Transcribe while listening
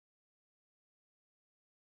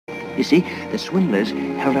You see, the swindlers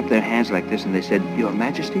held up their hands like this and they said, "Your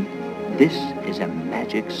Majesty, this is a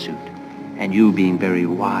magic suit. And you, being very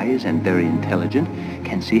wise and very intelligent,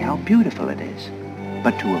 can see how beautiful it is.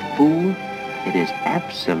 But to a fool, it is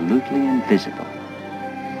absolutely invisible."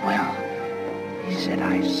 Well, he said,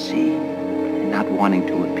 "I see." And not wanting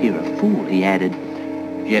to appear a fool, he added,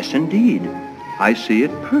 "Yes, indeed. I see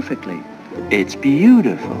it perfectly. It's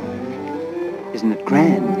beautiful. Isn't it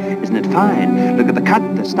grand? Isn't it fine? Look at the cut,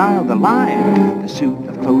 the style, the line. The suit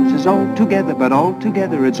of clothes is all together, but all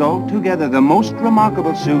together, it's all together the most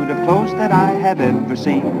remarkable suit of clothes that I have ever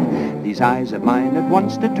seen. These eyes of mine at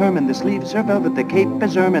once determine the sleeves are velvet, the cape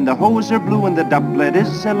is ermine, the hose are blue, and the doublet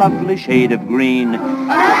is a lovely shade of green." A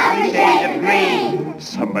lovely shade of green.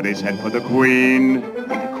 Somebody sent for the Queen.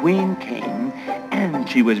 The Queen came, and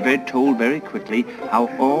she was told very quickly how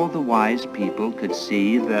all the wise people could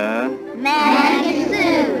see the Magic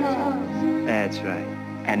suit. That's right.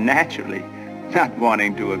 And naturally, not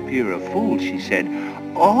wanting to appear a fool, she said,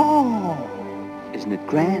 "Oh, isn't it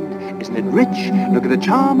grand? Isn't it rich? Look at the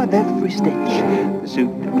charm of every stitch. The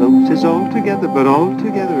suit of clothes is all together, but all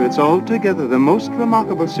together, it's all together the most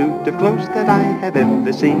remarkable suit of clothes that I have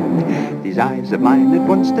ever seen. These eyes of mine at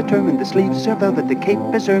once determined, the sleeves are velvet, the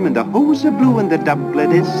cape is ermine, the hose are blue, and the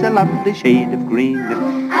doublet is a lovely shade of green." A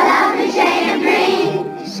lovely shade of green.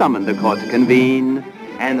 Summoned the court to convene,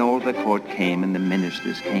 and all the court came, and the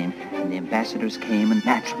ministers came, and the ambassadors came, and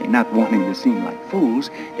naturally, not wanting to seem like fools,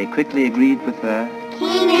 they quickly agreed with the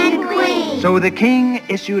King and Queen. So the king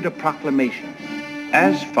issued a proclamation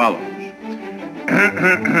as follows.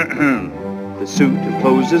 The suit of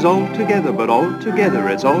clothes is all together, but all together,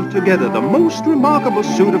 it's all together the most remarkable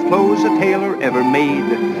suit of clothes a tailor ever made.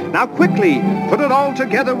 Now quickly, put it all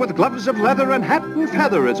together with gloves of leather and hat and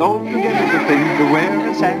feather. It's all together the thing to wear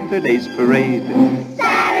at Saturday's parade.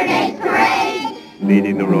 Saturday's parade.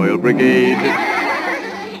 Leading the Royal Brigade.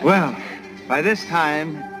 Well, by this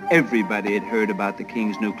time, everybody had heard about the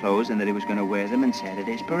king's new clothes and that he was going to wear them in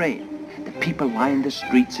Saturday's parade. The people lined the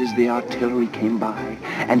streets as the artillery came by,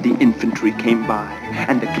 and the infantry came by,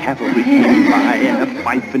 and the cavalry came by, and the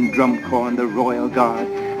fife and drum corps and the royal guard,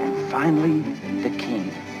 and finally, the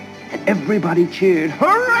king. And everybody cheered,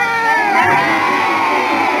 "Hooray!"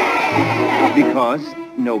 Because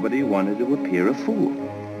nobody wanted to appear a fool.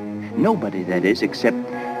 Nobody, that is, except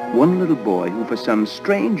one little boy who, for some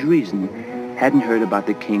strange reason, hadn't heard about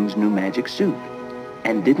the king's new magic suit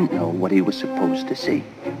and didn't know what he was supposed to see.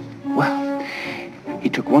 Well, he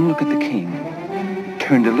took one look at the king,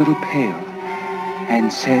 turned a little pale,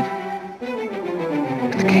 and said,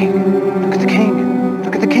 "Look at the king, look at the king,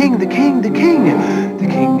 look at the king, the king, the king. The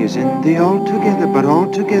king is in the altogether, but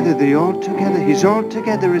altogether, the altogether, he's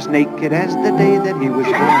altogether as naked as the day that he was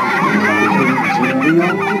born. The king is in the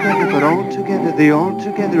altogether, but altogether, the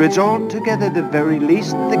altogether, it's altogether the very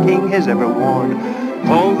least the king has ever worn.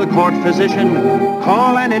 Call the court physician,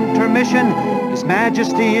 call an intermission. His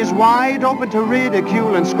Majesty is wide open to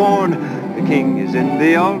ridicule and scorn. The king is in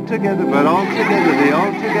the altogether, but altogether, the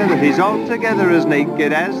altogether, he's altogether as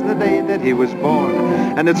naked as the day that he was born.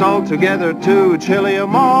 And it's altogether too chilly a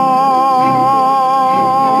morn."